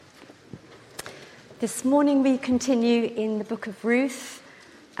This morning we continue in the book of Ruth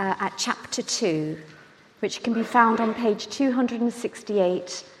at chapter 2, which can be found on page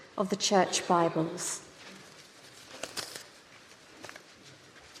 268 of the Church Bibles.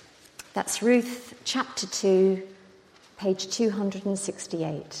 That's Ruth chapter 2, page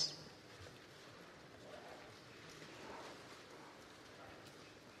 268.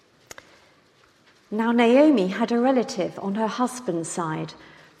 Now Naomi had a relative on her husband's side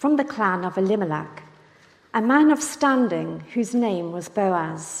from the clan of Elimelech, a man of standing whose name was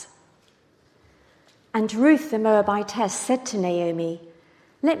Boaz. And Ruth the Moabitess said to Naomi,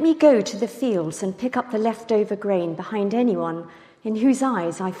 "Let me go to the fields and pick up the leftover grain behind anyone in whose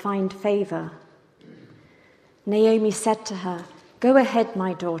eyes I find favor." Naomi said to her, "Go ahead,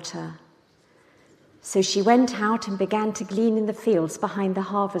 my daughter." So she went out and began to glean in the fields behind the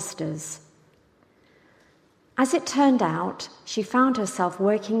harvesters. As it turned out, she found herself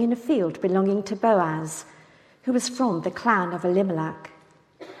working in a field belonging to Boaz, who was from the clan of Elimelech.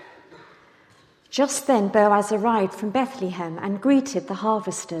 Just then Boaz arrived from Bethlehem and greeted the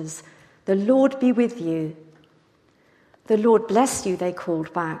harvesters. "The Lord be with you." "The Lord bless you," they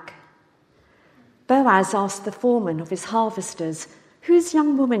called back. Boaz asked the foreman of his harvesters, "Whose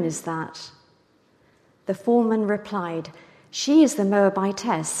young woman is that?" The foreman replied, "She is the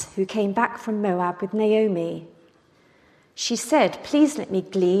Moabitess who came back from Moab with Naomi. She said, 'Please let me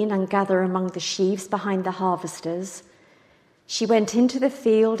glean and gather among the sheaves behind the harvesters.' She went into the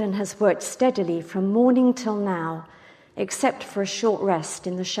field and has worked steadily from morning till now, except for a short rest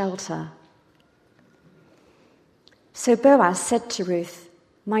in the shelter." So Boaz said to Ruth,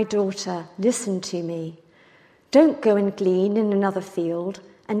 "My daughter, listen to me. Don't go and glean in another field,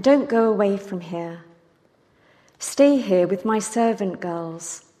 and don't go away from here. Stay here with my servant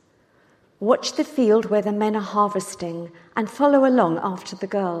girls. Watch the field where the men are harvesting and follow along after the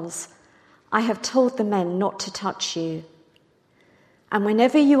girls. I have told the men not to touch you. And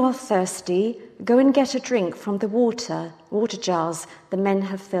whenever you are thirsty, go and get a drink from the water jars the men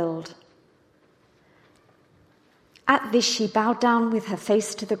have filled." At this she bowed down with her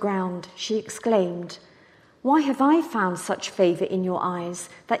face to the ground. She exclaimed, "Why have I found such favor in your eyes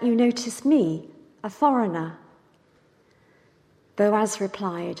that you notice me, a foreigner?" Boaz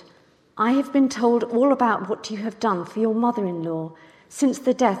replied, "I have been told all about what you have done for your mother-in-law since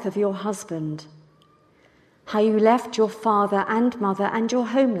the death of your husband. How you left your father and mother and your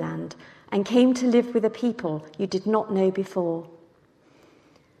homeland and came to live with a people you did not know before.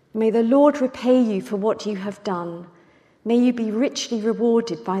 May the Lord repay you for what you have done. May you be richly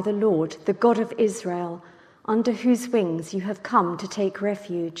rewarded by the Lord, the God of Israel, under whose wings you have come to take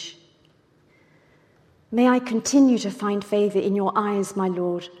refuge. May I continue to find favor in your eyes, my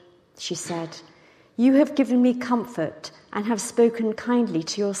Lord," she said. "You have given me comfort and have spoken kindly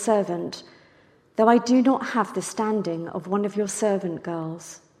to your servant, though I do not have the standing of one of your servant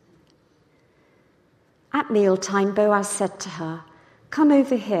girls." At mealtime, Boaz said to her, "Come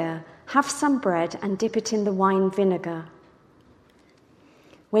over here, have some bread and dip it in the wine vinegar."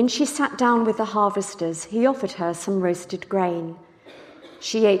 When she sat down with the harvesters, he offered her some roasted grain.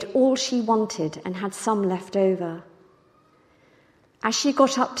 She ate all she wanted and had some left over. As she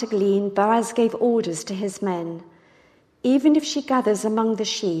got up to glean, Boaz gave orders to his men. "Even if she gathers among the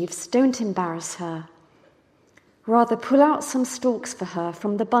sheaves, don't embarrass her. Rather pull out some stalks for her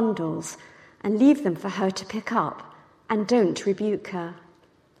from the bundles and leave them for her to pick up, and don't rebuke her."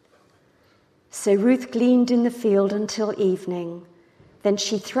 So Ruth gleaned in the field until evening. Then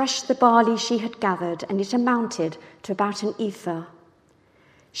she threshed the barley she had gathered, and it amounted to about an ephah.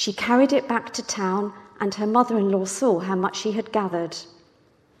 She carried it back to town, and her mother-in-law saw how much she had gathered.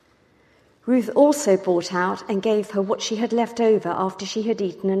 Ruth also brought out and gave her what she had left over after she had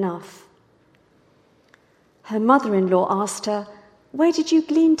eaten enough. Her mother-in-law asked her, "Where did you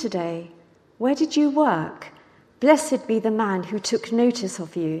glean today? Where did you work? Blessed be the man who took notice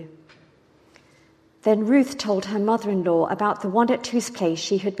of you." Then Ruth told her mother-in-law about the one at whose place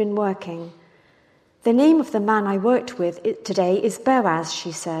she had been working. "The name of the man I worked with today is Boaz,"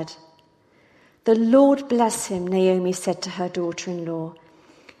 she said. "The Lord bless him," Naomi said to her daughter-in-law.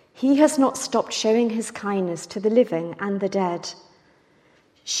 "He has not stopped showing his kindness to the living and the dead."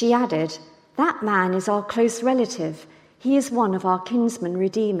 She added, "That man is our close relative. He is one of our kinsman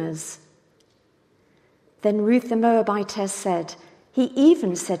redeemers." Then Ruth the Moabitess said, "He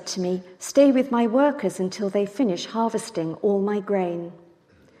even said to me, 'Stay with my workers until they finish harvesting all my grain.'"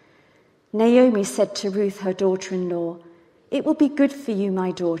 Naomi said to Ruth, her daughter-in-law, "It will be good for you,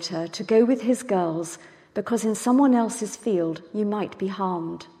 my daughter, to go with his girls, because in someone else's field you might be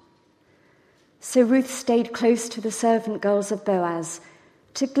harmed." So Ruth stayed close to the servant girls of Boaz,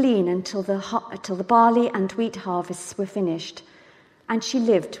 to glean until the barley and wheat harvests were finished, and she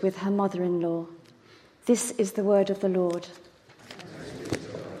lived with her mother-in-law. This is the word of the Lord.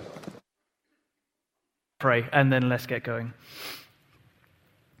 Pray, and then let's get going.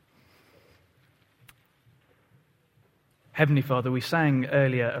 Heavenly Father, we sang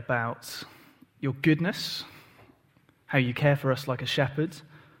earlier about your goodness, how you care for us like a shepherd,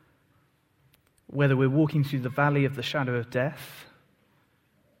 whether we're walking through the valley of the shadow of death,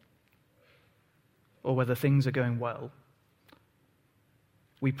 or whether things are going well.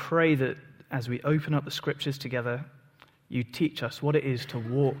 We pray that as we open up the scriptures together, you teach us what it is to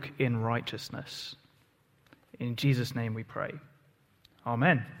walk in righteousness. In Jesus' name we pray.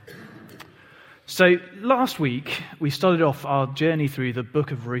 Amen. So last week, we started off our journey through the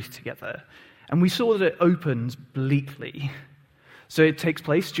book of Ruth together, and we saw that it opens bleakly. So it takes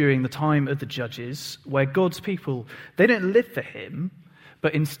place during the time of the judges, where God's people, they don't live for him,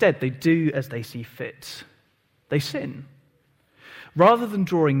 but instead they do as they see fit. They sin. Rather than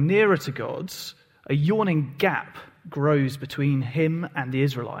drawing nearer to God, a yawning gap grows between him and the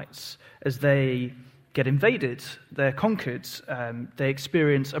Israelites as they get invaded, they're conquered, they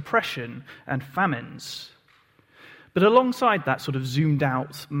experience oppression and famines. But alongside that sort of zoomed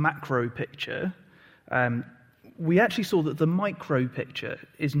out macro picture, we actually saw that the micro picture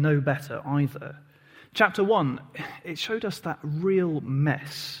is no better either. Chapter 1, it showed us that real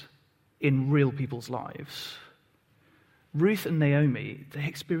mess in real people's lives. Ruth and Naomi, they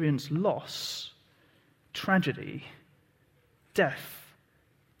experienced loss, tragedy, death,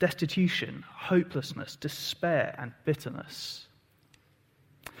 destitution, hopelessness, despair, and bitterness.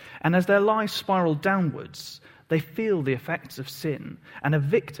 And as their lives spiral downwards, they feel the effects of sin and are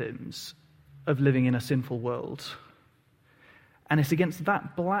victims of living in a sinful world. And it's against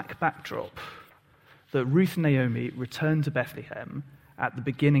that black backdrop that Ruth and Naomi return to Bethlehem at the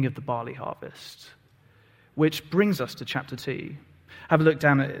beginning of the barley harvest, which brings us to chapter 2. Have a look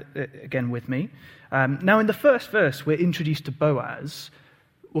down at it again with me. Now, in the first verse, we're introduced to Boaz.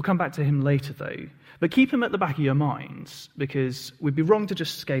 We'll come back to him later, though. But keep him at the back of your minds, because we'd be wrong to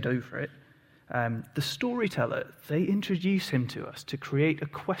just skate over it. The storyteller, they introduce him to us to create a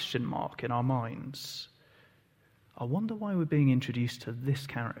question mark in our minds. I wonder why we're being introduced to this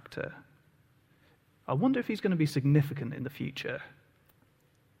character. I wonder if he's going to be significant in the future.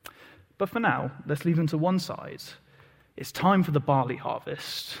 But for now, let's leave him to one side. It's time for the barley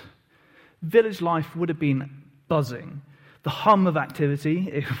harvest. Village life would have been buzzing. The hum of activity,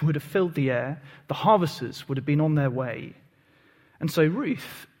 it would have filled the air. The harvesters would have been on their way. And so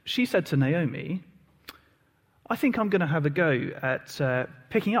Ruth, she said to Naomi, I think I'm going to have a go at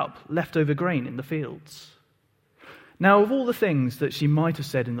picking up leftover grain in the fields. Now, of all the things that she might have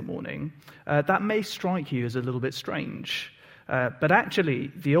said in the morning, that may strike you as a little bit strange. But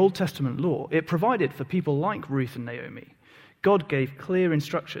actually, the Old Testament law, it provided for people like Ruth and Naomi. God gave clear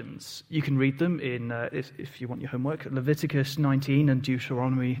instructions. You can read them in, if you want your homework, Leviticus 19 and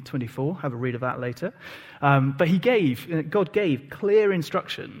Deuteronomy 24. Have a read of that later. But God gave clear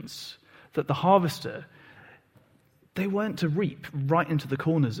instructions that the harvester, they weren't to reap right into the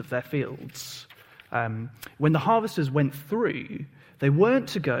corners of their fields. When the harvesters went through, they weren't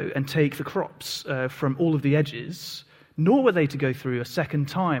to go and take the crops from all of the edges, nor were they to go through a second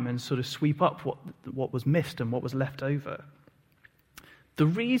time and sort of sweep up what was missed and what was left over. The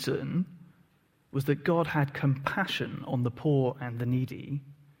reason was that God had compassion on the poor and the needy,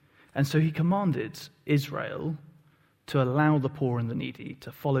 and so he commanded Israel to allow the poor and the needy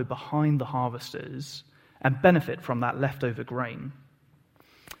to follow behind the harvesters and benefit from that leftover grain.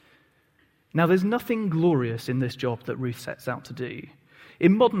 Now, there's nothing glorious in this job that Ruth sets out to do.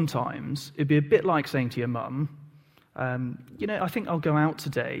 In modern times, it'd be a bit like saying to your mum, I think I'll go out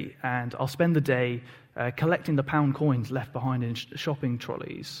today and I'll spend the day collecting the pound coins left behind in shopping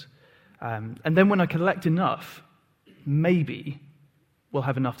trolleys. And then when I collect enough, maybe we'll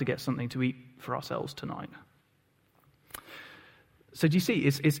have enough to get something to eat for ourselves tonight. So do you see,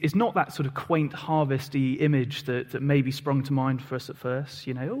 it's not that sort of quaint harvesty image that maybe sprung to mind for us at first.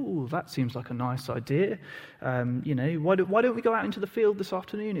 That seems like a nice idea. Why don't we go out into the field this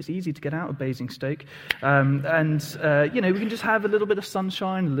afternoon? It's easy to get out of Basingstoke. We can just have a little bit of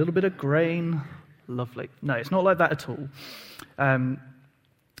sunshine, a little bit of grain. Lovely. No, it's not like that at all.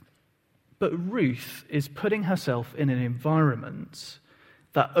 But Ruth is putting herself in an environment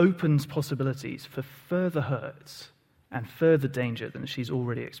that opens possibilities for further hurt and further danger than she's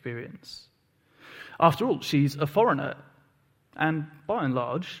already experienced. After all, she's a foreigner, and by and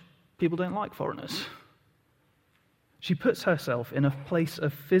large, people don't like foreigners. She puts herself in a place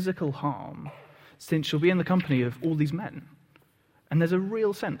of physical harm, since she'll be in the company of all these men. And there's a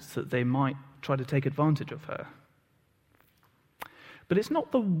real sense that they might try to take advantage of her. But it's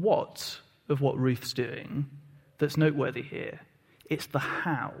not the what of what Ruth's doing that's noteworthy here. It's the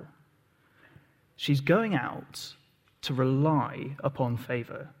how. She's going out to rely upon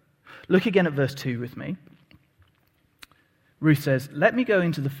favor. Look again at verse 2 with me. Ruth says, "Let me go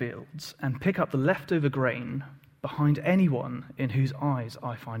into the fields and pick up the leftover grain behind anyone in whose eyes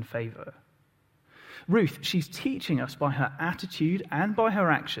I find favor." Ruth, she's teaching us by her attitude and by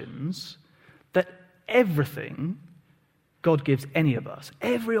her actions that everything God gives any of us,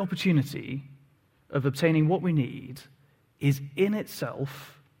 every opportunity of obtaining what we need, is in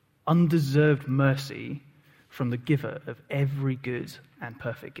itself undeserved mercy from the giver of every good and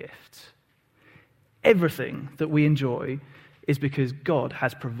perfect gift. Everything that we enjoy is because God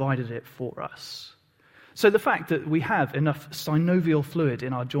has provided it for us. So the fact that we have enough synovial fluid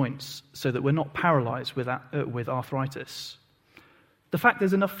in our joints so that we're not paralyzed with arthritis, the fact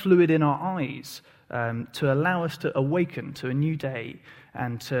there's enough fluid in our eyes to allow us to awaken to a new day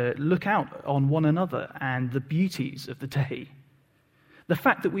and to look out on one another and the beauties of the day, the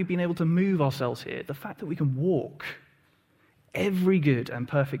fact that we've been able to move ourselves here, the fact that we can walk, every good and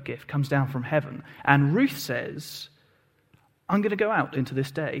perfect gift comes down from heaven. And Ruth says, I'm going to go out into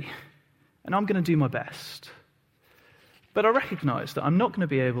this day and I'm going to do my best. But I recognize that I'm not going to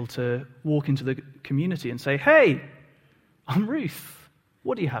be able to walk into the community and say, "Hey, I'm Ruth.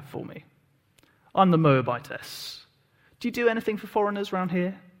 What do you have for me? I'm the Moabitess. Do you do anything for foreigners around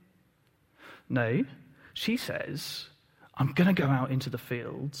here?" No, she says, I'm going to go out into the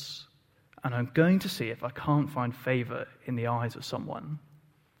fields and I'm going to see if I can't find favor in the eyes of someone.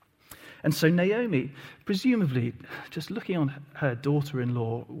 And so Naomi, presumably just looking on her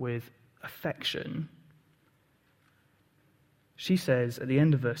daughter-in-law with affection, she says at the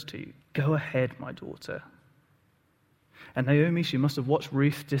end of verse 2, "Go ahead, my daughter." And Naomi, she must have watched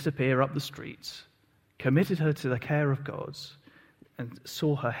Ruth disappear up the streets, committed her to the care of God, and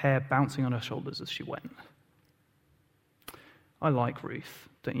saw her hair bouncing on her shoulders as she went. I like Ruth,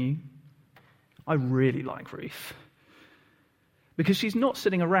 don't you? I really like Ruth. Because she's not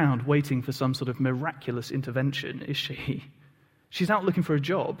sitting around waiting for some sort of miraculous intervention, is she? She's out looking for a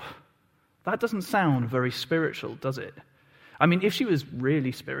job. That doesn't sound very spiritual, does it? I mean, if she was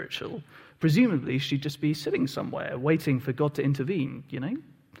really spiritual, presumably she'd just be sitting somewhere waiting for God to intervene, you know?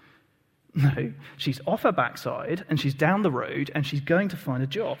 No, she's off her backside and she's down the road and she's going to find a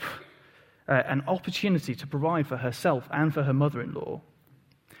job, an opportunity to provide for herself and for her mother-in-law.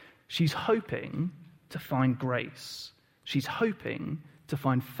 She's hoping to find grace. She's hoping to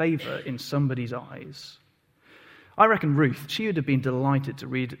find favor in somebody's eyes. I reckon Ruth, she would have been delighted to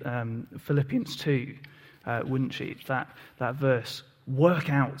read Philippians 2, wouldn't she? That verse, "Work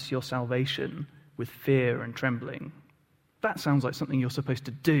out your salvation with fear and trembling." That sounds like something you're supposed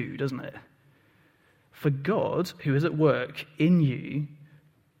to do, doesn't it? For God, who is at work in you,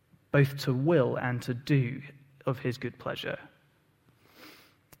 both to will and to do of his good pleasure.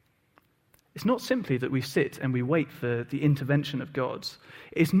 It's not simply that we sit and we wait for the intervention of God.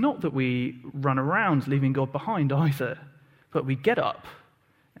 It's not that we run around leaving God behind either, but we get up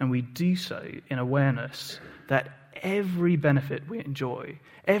and we do so in awareness that every benefit we enjoy,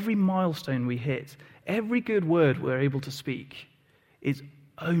 every milestone we hit, every good word we're able to speak is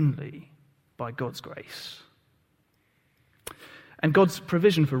only by God's grace. And God's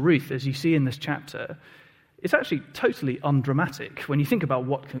provision for Ruth, as you see in this chapter, it's actually totally undramatic when you think about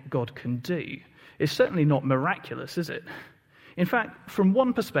what God can do. It's certainly not miraculous, is it? In fact, from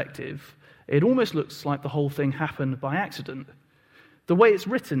one perspective, it almost looks like the whole thing happened by accident. The way it's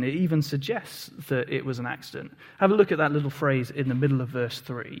written, it even suggests that it was an accident. Have a look at that little phrase in the middle of verse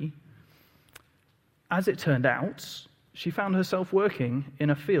 3. As it turned out, she found herself working in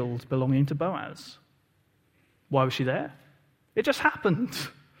a field belonging to Boaz. Why was she there? It just happened.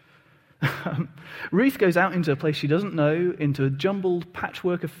 Ruth goes out into a place she doesn't know, into a jumbled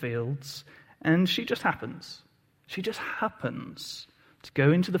patchwork of fields, and she just happens. She just happens to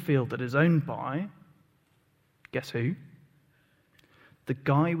go into the field that is owned by, guess who? The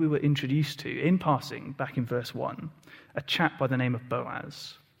guy we were introduced to in passing back in verse 1, a chap by the name of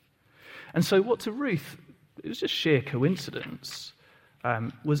Boaz. And so what to Ruth, it was just sheer coincidence,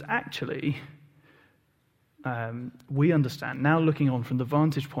 was actually, we understand, now looking on from the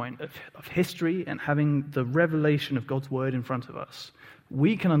vantage point of history and having the revelation of God's word in front of us,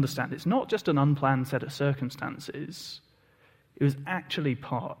 we can understand it's not just an unplanned set of circumstances. It was actually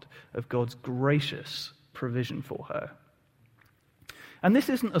part of God's gracious provision for her. And this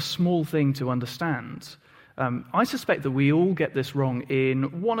isn't a small thing to understand. I suspect that we all get this wrong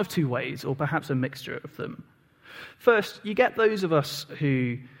in one of two ways, or perhaps a mixture of them. First, you get those of us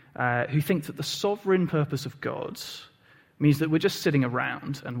who think that the sovereign purpose of God means that we're just sitting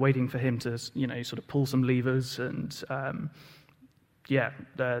around and waiting for him to, sort of pull some levers and,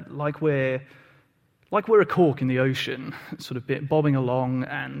 like we're a cork in the ocean, sort of bobbing along,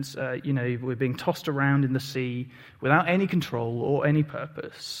 and we're being tossed around in the sea without any control or any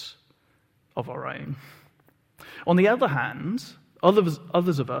purpose of our own. On the other hand,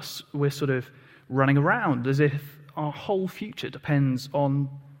 others of us, we're sort of running around as if our whole future depends on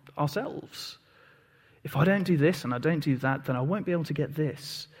ourselves. If I don't do this and I don't do that, then I won't be able to get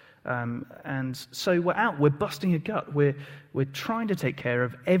this. And so we're busting a gut. We're trying to take care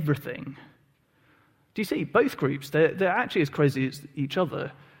of everything. Do you see? Both groups, they're actually as crazy as each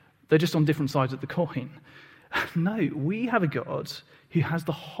other. They're just on different sides of the coin. No, we have a God who has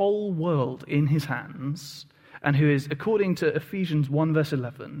the whole world in his hands and who is, according to Ephesians 1 verse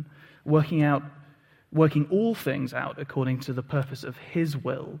 11, working all things out according to the purpose of his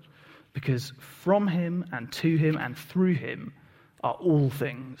will, because from him and to him and through him are all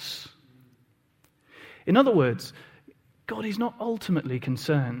things. In other words, God is not ultimately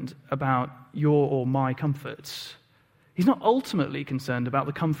concerned about your or my comforts. He's not ultimately concerned about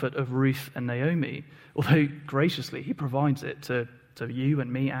the comfort of Ruth and Naomi, although graciously he provides it to you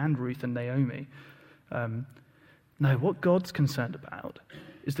and me and Ruth and Naomi. No, what God's concerned about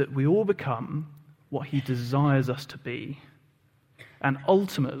is that we all become what he desires us to be, and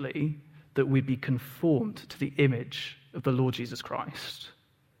ultimately that we be conformed to the image of the Lord Jesus Christ.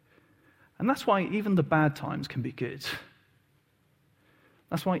 And that's why even the bad times can be good.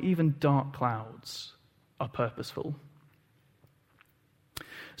 That's why even dark clouds are purposeful.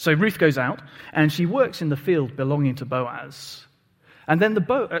 So Ruth goes out, and she works in the field belonging to Boaz. And then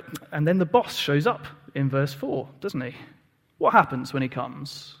the boss shows up in verse 4, doesn't he? What happens when he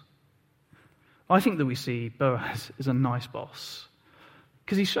comes? I think that we see Boaz is a nice boss,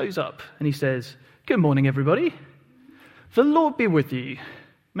 because he shows up and he says, "Good morning, everybody. The Lord be with you.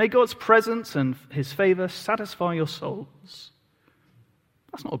 May God's presence and his favor satisfy your souls."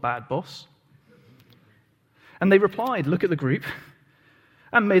 That's not a bad boss. And they replied, look at the group,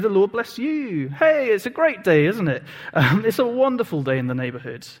 "And may the Lord bless you." Hey, it's a great day, isn't it? It's a wonderful day in the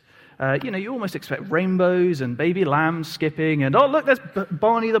neighborhood. You almost expect rainbows and baby lambs skipping, and oh, look, there's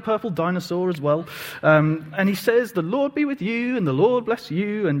Barney the purple dinosaur as well. And he says, "The Lord be with you, and the Lord bless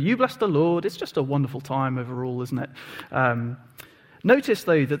you, and you bless the Lord." It's just a wonderful time overall, isn't it? Notice,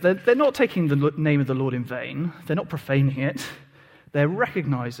 though, that they're not taking the name of the Lord in vain. They're not profaning it. They're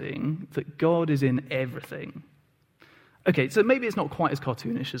recognizing that God is in everything. Okay, so maybe it's not quite as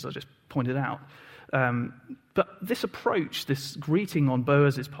cartoonish as I just pointed out. But this approach, this greeting on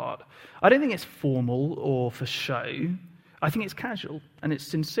Boaz's part, I don't think it's formal or for show. I think it's casual and it's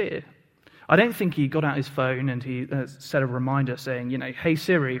sincere. I don't think he got out his phone and he set a reminder saying, "Hey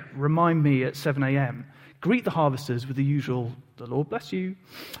Siri, remind me at 7 a.m. Greet the harvesters with the usual, 'The Lord bless you.'"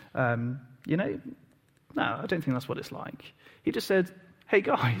 No, I don't think that's what it's like. He just said, "Hey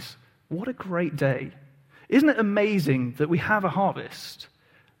guys, what a great day. Isn't it amazing that we have a harvest,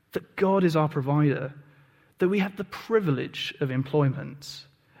 that God is our provider, that we have the privilege of employment,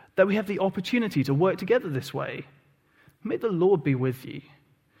 that we have the opportunity to work together this way? May the Lord be with you."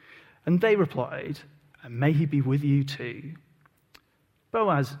 And they replied, "And may he be with you too."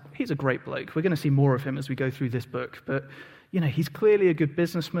 Boaz, he's a great bloke. We're going to see more of him as we go through this book. But, he's clearly a good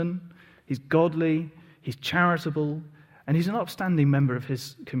businessman. He's godly. He's charitable. And he's an upstanding member of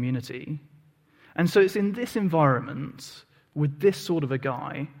his community. And so it's in this environment, with this sort of a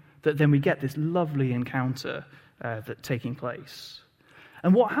guy, that then we get this lovely encounter that's taking place.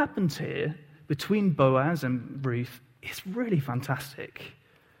 And what happens here between Boaz and Ruth is really fantastic.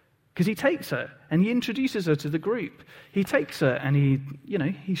 Because he takes her and he introduces her to the group. He takes her and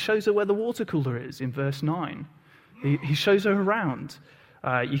he shows her where the water cooler is in verse 9. He shows her around.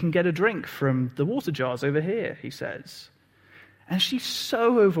 You can get a drink from the water jars over here, he says. And she's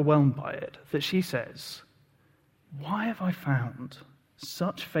so overwhelmed by it that she says, "Why have I found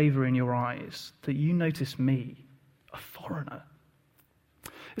such favor in your eyes that you notice me, a foreigner?"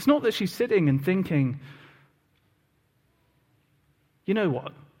 It's not that she's sitting and thinking, "You know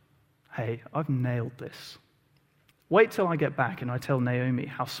what? Hey, I've nailed this. Wait till I get back and I tell Naomi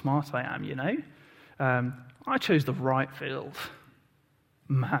how smart I am, I chose the right field.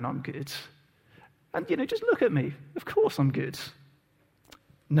 Man, I'm good. And, just look at me. Of course I'm good."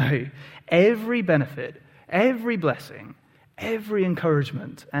 No, every benefit, every blessing, every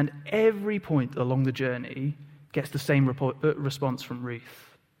encouragement, and every point along the journey gets the same response from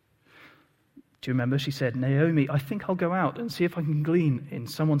Ruth. Do you remember? She said, "Naomi, I think I'll go out and see if I can glean in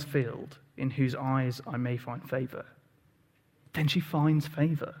someone's field. in whose eyes I may find favor. Then she finds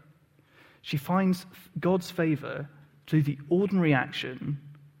favor. She finds God's favor through the ordinary action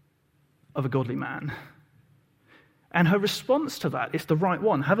of a godly man. And her response to that is the right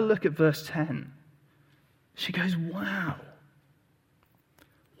one. Have a look at verse 10. She goes, wow,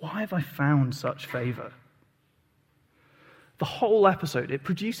 why have I found such favor? The whole episode, it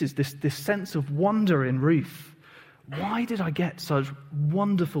produces this sense of wonder in Ruth. Why did I get such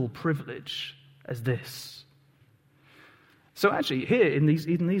wonderful privilege as this? So actually, here in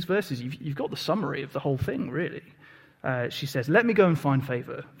these verses, you've got the summary of the whole thing, really. She says, let me go and find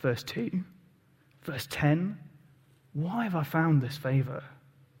favor, verse 2. Verse 10, why have I found this favor?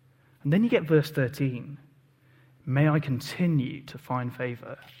 And then you get verse 13, may I continue to find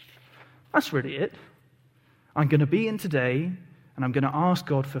favor. That's really it. I'm going to be in today, and I'm going to ask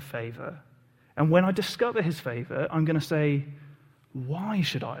God for favor. And when I discover his favor, I'm going to say, why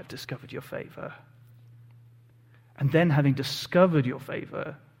should I have discovered your favor? And then having discovered your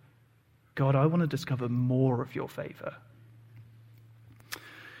favor, God, I want to discover more of your favor.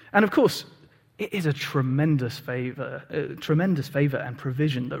 And of course, it is a tremendous favor and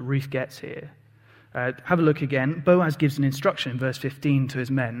provision that Ruth gets here. Have a look again. Boaz gives an instruction in verse 15 to his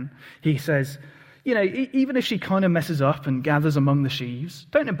men. He says, even if she kind of messes up and gathers among the sheaves,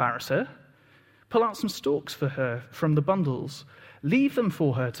 don't embarrass her. Pull out some stalks for her from the bundles. Leave them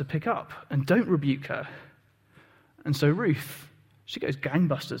for her to pick up, and don't rebuke her. And so Ruth, she goes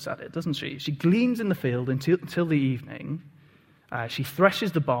gangbusters at it, doesn't she? She gleans in the field until the evening. She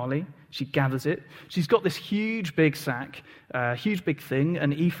threshes the barley. She gathers it. She's got this huge big sack, huge big thing,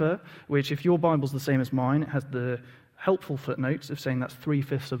 an ephah, which if your Bible's the same as mine, it has the helpful footnotes of saying that's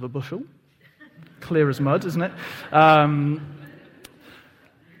 3/5 of a bushel. Clear as mud, isn't it?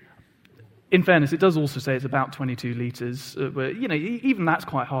 In fairness, it does also say it's about 22 litres. Even that's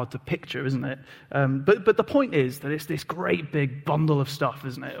quite hard to picture, isn't it? But the point is that it's this great big bundle of stuff,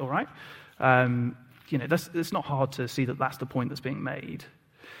 isn't it? All right? It's not hard to see that that's the point that's being made.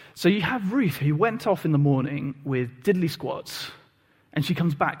 So you have Ruth, who went off in the morning with diddly squats, and she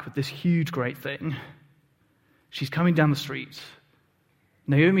comes back with this huge, great thing. She's coming down the street.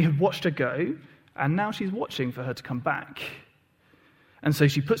 Naomi had watched her go, and now she's watching for her to come back. And so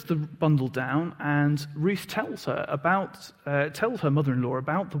she puts the bundle down, and Ruth tells her mother-in-law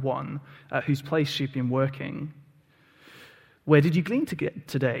about the one whose place she'd been working. Where did you glean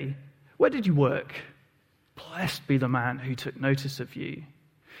today? Where did you work? Blessed be the man who took notice of you.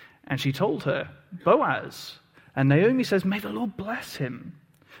 And she told her, Boaz. And Naomi says, may the Lord bless him.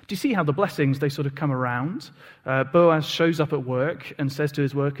 Do you see how the blessings, they sort of come around? Boaz shows up at work and says to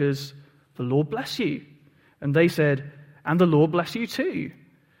his workers, the Lord bless you. And they said, and the Lord bless you too.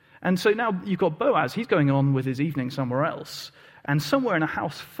 And so now you've got Boaz. He's going on with his evening somewhere else. And somewhere in a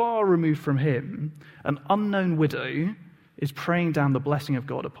house far removed from him, an unknown widow is praying down the blessing of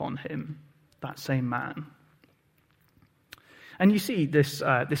God upon him, that same man. And you see this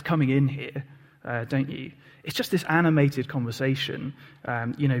coming in here, don't you? It's just this animated conversation,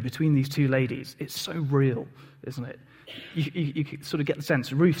 between these two ladies. It's so real, isn't it? You sort of get the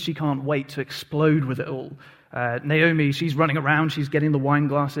sense. Ruth, she can't wait to explode with it all. Naomi, she's running around. She's getting the wine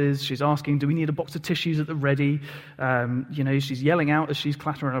glasses. She's asking, do we need a box of tissues at the ready? She's yelling out as she's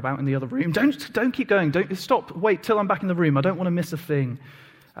clattering about in the other room. Don't keep going. Don't stop. Wait till I'm back in the room. I don't want to miss a thing.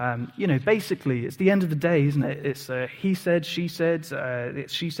 Basically, it's the end of the day, isn't it? It's he said, she said,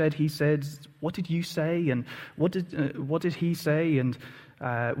 it's she said, he said. What did you say? And what did he say? And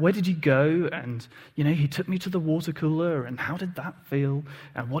where did you go? And he took me to the water cooler. And how did that feel?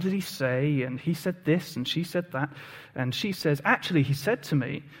 And what did he say? And he said this, and she said that. And she says, actually, he said to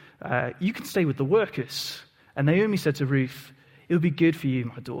me, you can stay with the workers. And Naomi said to Ruth, it would be good for you,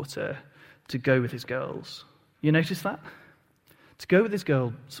 my daughter, to go with his girls. You notice that? To go with his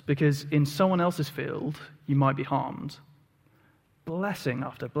girls, because in someone else's field, you might be harmed. Blessing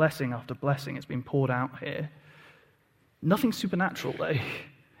after blessing after blessing has been poured out here. Nothing supernatural, though.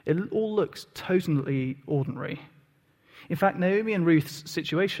 It all looks totally ordinary. In fact, Naomi and Ruth's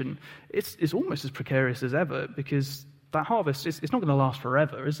situation, it's almost as precarious as ever, because that harvest, it's not going to last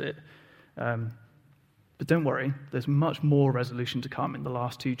forever, is it? But don't worry, there's much more resolution to come in the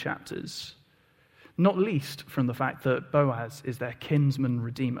last 2 chapters. Not least from the fact that Boaz is their kinsman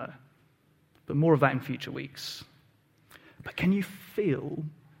redeemer. But more of that in future weeks. But can you feel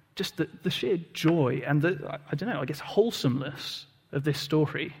just the sheer joy and wholesomeness of this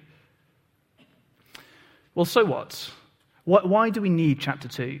story? Well, so what? Why do we need chapter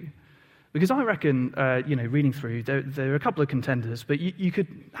 2? Because I reckon, reading through, there are a couple of contenders, but you could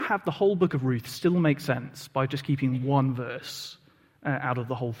have the whole book of Ruth still make sense by just keeping one verse out of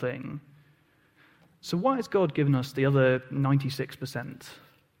the whole thing. So why has God given us the other 96%?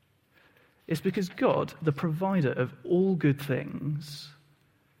 It's because God, the provider of all good things,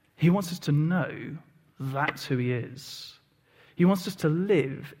 he wants us to know that's who he is. He wants us to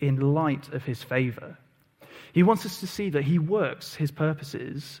live in light of his favor. He wants us to see that he works his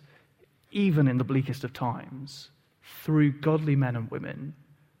purposes even in the bleakest of times through godly men and women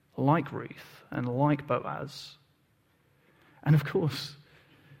like Ruth and like Boaz. And of course,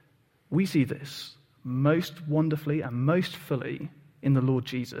 we see this most wonderfully and most fully in the Lord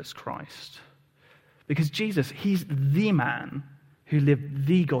Jesus Christ. Because Jesus, he's the man who lived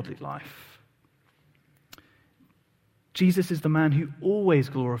the godly life. Jesus is the man who always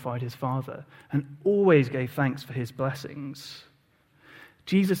glorified his Father and always gave thanks for his blessings.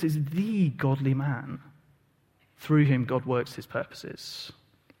 Jesus is the godly man through whom God works his purposes.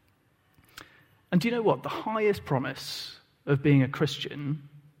 And do you know what? The highest promise of being a Christian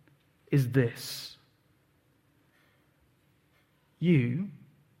is this. You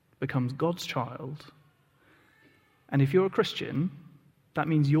becomes God's child, and if you're a Christian, that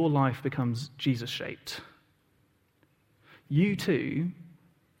means your life becomes Jesus-shaped. You too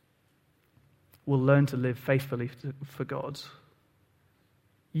will learn to live faithfully for God.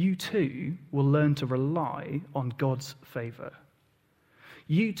 You too will learn to rely on God's favor.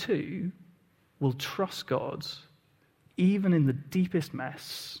 You too will trust God even in the deepest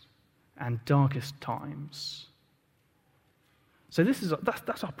mess and darkest times. So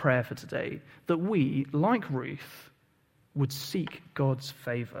that's our prayer for today, that we, like Ruth, would seek God's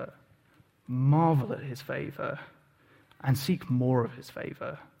favor, marvel at his favor, and seek more of his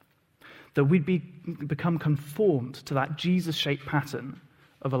favor. That we'd become conformed to that Jesus-shaped pattern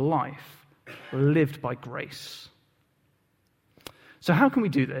of a life lived by grace. So how can we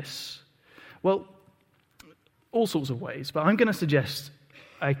do this? Well, all sorts of ways, but I'm going to suggest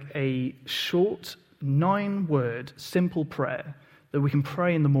a short, 9-word, simple prayer that we can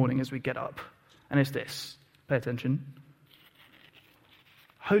pray in the morning as we get up. And it's this. Pay attention.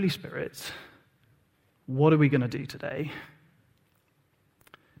 Holy Spirit, what are we going to do today?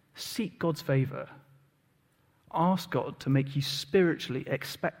 Seek God's favor. Ask God to make you spiritually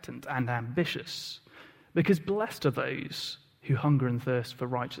expectant and ambitious, because blessed are those who hunger and thirst for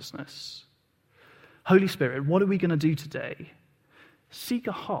righteousness. Holy Spirit, what are we going to do today? Seek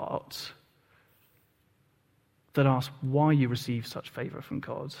a heart that asks why you receive such favor from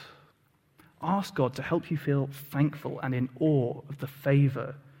God. Ask God to help you feel thankful and in awe of the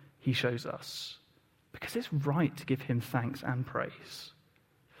favor he shows us, because it's right to give him thanks and praise.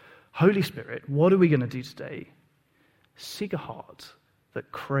 Holy Spirit, what are we going to do today? Seek a heart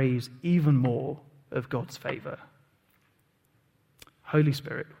that craves even more of God's favor. Holy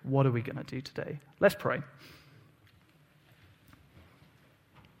Spirit, what are we going to do today? Let's pray.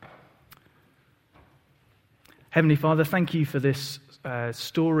 Heavenly Father, thank you for this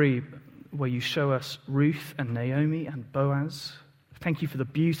story where you show us Ruth and Naomi and Boaz. Thank you for the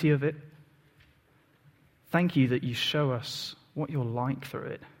beauty of it. Thank you that you show us what you're like through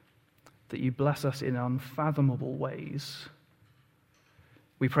it, that you bless us in unfathomable ways.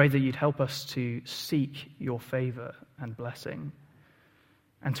 We pray that you'd help us to seek your favor and blessing,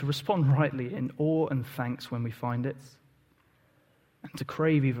 and to respond rightly in awe and thanks when we find it, and to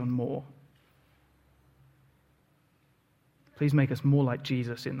crave even more. Please make us more like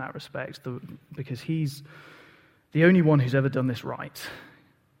Jesus in that respect, because he's the only one who's ever done this right.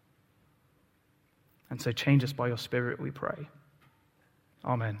 And so change us by your Spirit, we pray.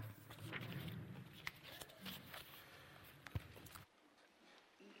 Amen.